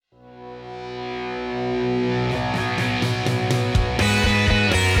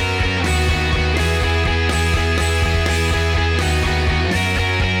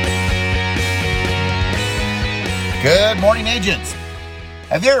Hearing Agents.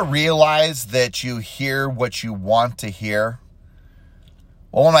 Have you ever realized that you hear what you want to hear?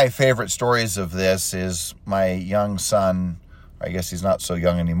 Well, one of my favorite stories of this is my young son. I guess he's not so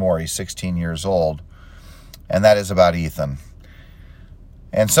young anymore. He's 16 years old. And that is about Ethan.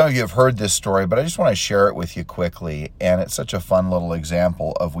 And some of you have heard this story, but I just want to share it with you quickly. And it's such a fun little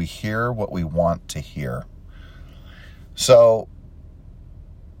example of we hear what we want to hear. So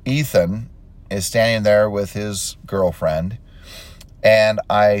Ethan is standing there with his girlfriend. And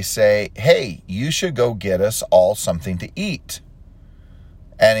I say, hey, you should go get us all something to eat.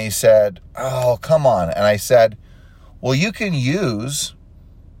 And he said, oh, come on. And I said, well, you can use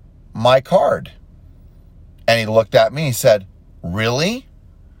my card. And he looked at me and he said, really?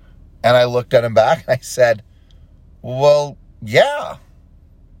 And I looked at him back and I said, well, yeah,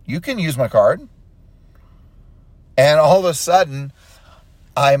 you can use my card. And all of a sudden,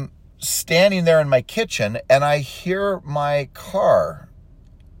 I'm standing there in my kitchen and I hear my car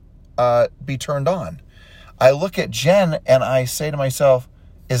be turned on. I look at Jen and I say to myself,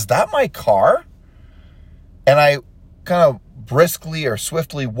 is that my car? And I kind of briskly or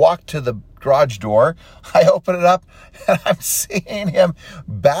swiftly walk to the garage door. I open it up and I'm seeing him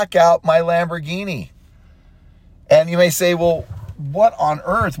back out my Lamborghini. And you may say, well, what on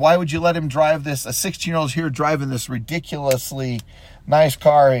earth? Why would you let him drive this? A 16-year-old's here driving this ridiculously nice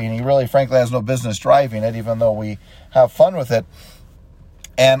car, and he really, frankly, has no business driving it, even though we have fun with it.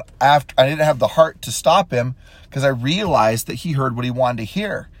 And after, I didn't have the heart to stop him because I realized that he heard what he wanted to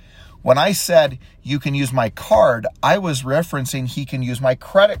hear. When I said, you can use my card, I was referencing he can use my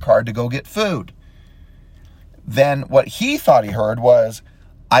credit card to go get food. Then what he thought he heard was,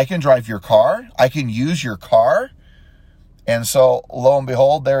 I can drive your car, I can use your car. And so, lo and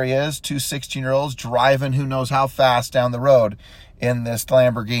behold, there he is, two 16-year-olds driving who knows how fast down the road in this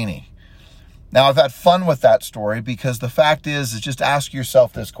Lamborghini. Now, I've had fun with that story because the fact is just ask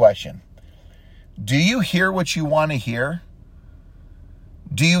yourself this question. Do you hear what you want to hear?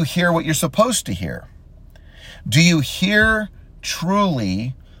 Do you hear what you're supposed to hear? Do you hear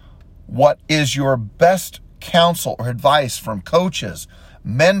truly what is your best counsel or advice from coaches,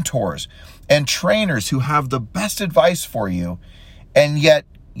 mentors, and trainers who have the best advice for you, and yet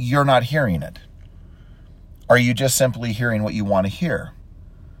you're not hearing it? Are you just simply hearing what you want to hear?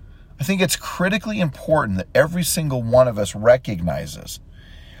 I think it's critically important that every single one of us recognizes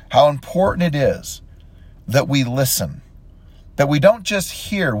how important it is that we listen, that we don't just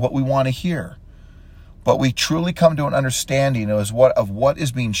hear what we want to hear, but we truly come to an understanding of what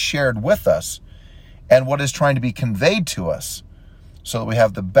is being shared with us and what is trying to be conveyed to us so that we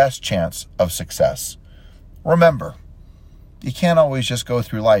have the best chance of success. Remember, you can't always just go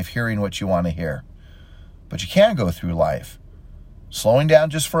through life hearing what you want to hear, but you can go through life slowing down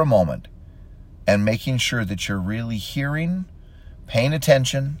just for a moment and making sure that you're really hearing, paying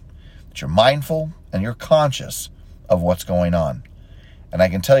attention, that you're mindful, and you're conscious of what's going on. And I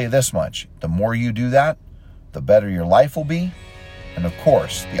can tell you this much, the more you do that, the better your life will be. And of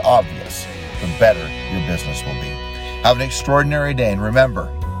course, the obvious, the better your business will be. Have an extraordinary day. And remember,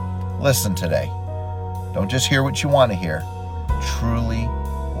 listen today. Don't just hear what you want to hear. Truly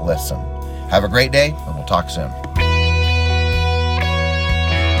listen. Have a great day, and we'll talk soon.